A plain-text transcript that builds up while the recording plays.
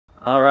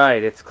All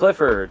right, it's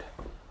Clifford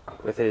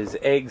with his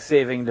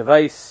egg-saving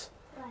device.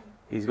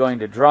 He's going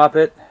to drop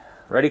it.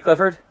 Ready,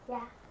 Clifford?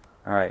 Yeah.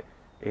 All right,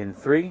 in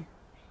 3,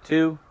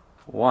 2,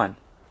 1.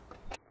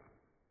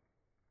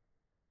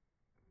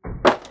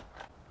 All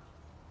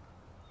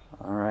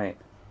right.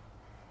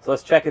 So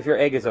let's check if your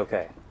egg is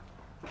okay.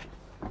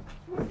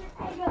 Where's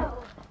your egg go?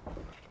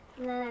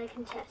 And then I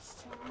can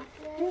test.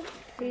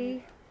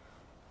 See?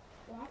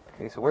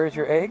 Okay, so where's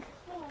your egg?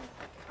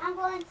 I'm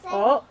going to say.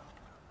 Oh,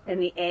 and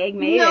the egg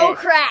made No it.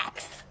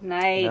 cracks.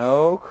 Nice.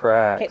 No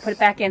cracks. Okay, put it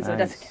back in so it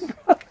doesn't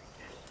get broken.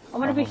 I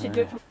wonder if we should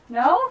do it.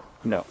 No?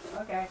 No.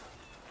 Okay.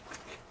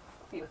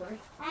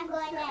 I'm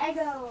going to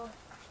go.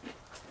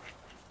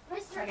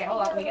 Okay,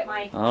 hold on. Let me get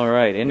my. All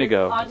right,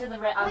 Indigo. Onto the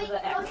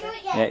X.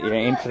 Yeah, you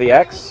aim for the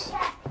X.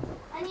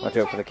 Watch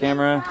out for the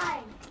camera.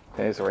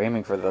 Okay, so we're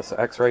aiming for this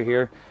X right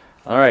here.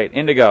 All right,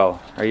 Indigo.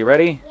 Are you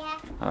ready? Yeah.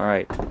 All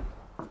right.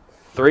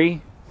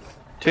 3,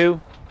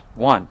 2,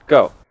 1,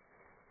 go.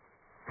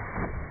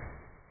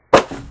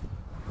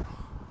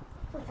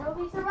 Let's hope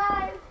we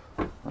survive.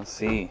 Let's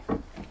see.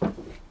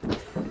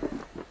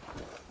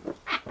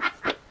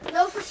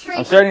 No frustration.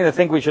 I'm starting to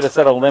think we should have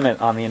set a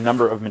limit on the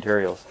number of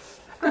materials.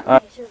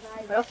 What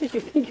else did you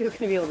think you were going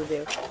to be able to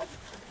do?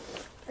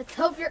 Let's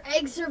hope your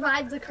egg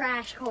survives the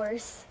crash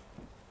course.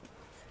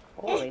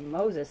 Holy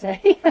Moses, eh?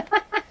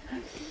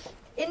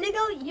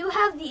 Indigo, you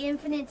have the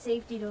infinite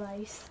safety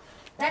device.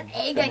 That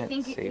egg, I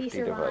think we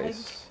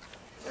survived.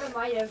 It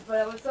might have,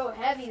 but it was so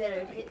heavy that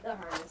it hit the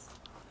harness.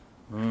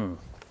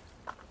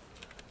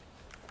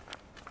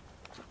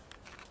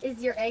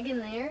 Is your egg in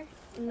there?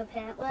 In the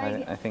pant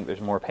leg? I think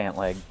there's more pant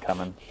leg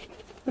coming.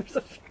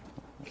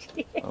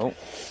 Oh.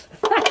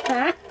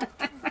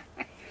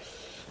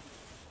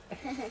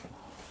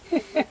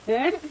 Is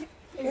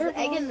the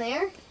egg in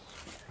there?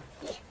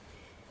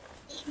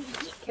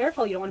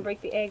 Careful, you don't want to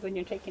break the egg when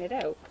you're taking it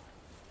out.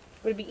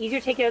 Would it be easier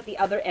to take it out the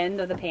other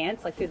end of the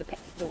pants, like through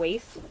the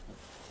waist?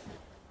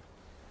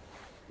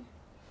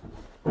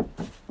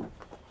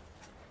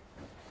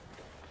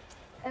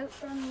 Out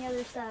from the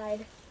other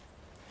side.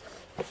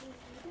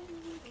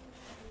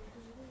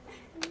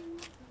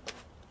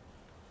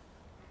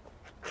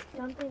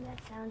 Don't think that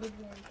sounded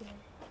very good.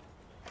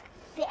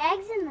 The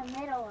egg's in the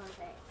middle of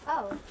it.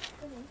 Oh.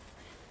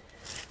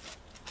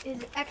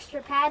 Is it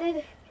extra padded?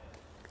 What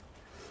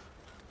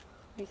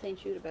are you saying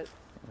shoot about?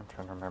 I'm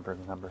trying to remember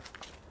the number.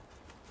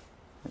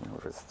 I don't know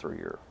if it's 3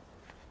 or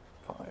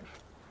 5.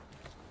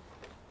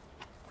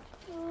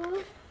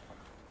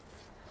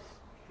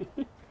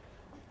 Did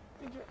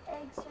your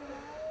egg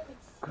survive?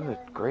 Good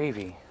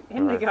gravy.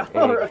 Indigo.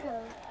 Or egg.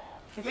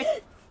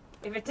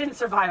 If it didn't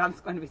survive, I'm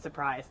going to be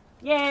surprised.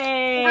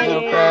 Yay!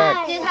 No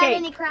cracks. Did it have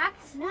any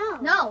cracks? No.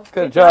 No.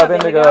 Good job,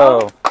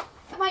 Indigo.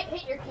 It might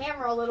hit your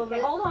camera a little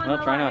bit. Hold on, No,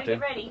 hold try on, not to.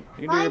 get ready.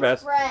 You can do your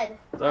best. Fred.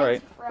 It's all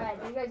right. Fred.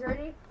 You guys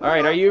ready? All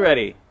right, are you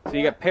ready? So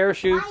you got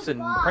parachutes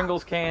and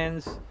Pringles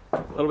cans,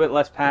 a little bit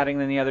less padding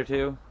than the other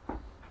two.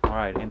 All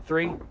right, in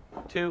 3,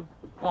 2,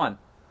 1.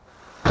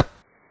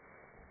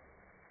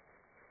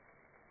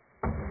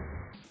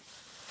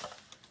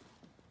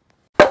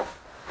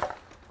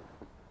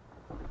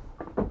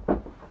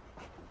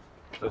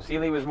 So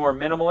Seeley was more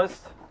minimalist.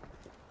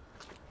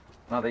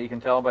 Not that you can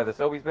tell by the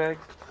Sobeys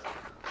bags.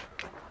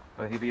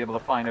 But he'd be able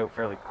to find out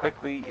fairly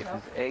quickly if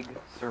his egg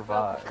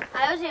survived.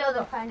 I was able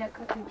to find out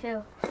quickly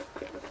too.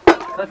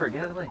 Clifford,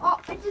 get out of the way. Oh,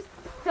 it just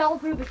fell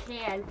through the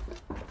can.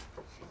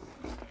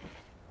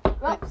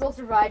 Well, still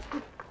survived.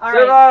 All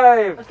right.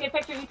 Survive! Let's get a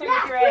picture of you three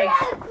with your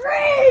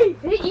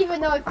eggs. Even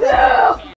though it fell through the can.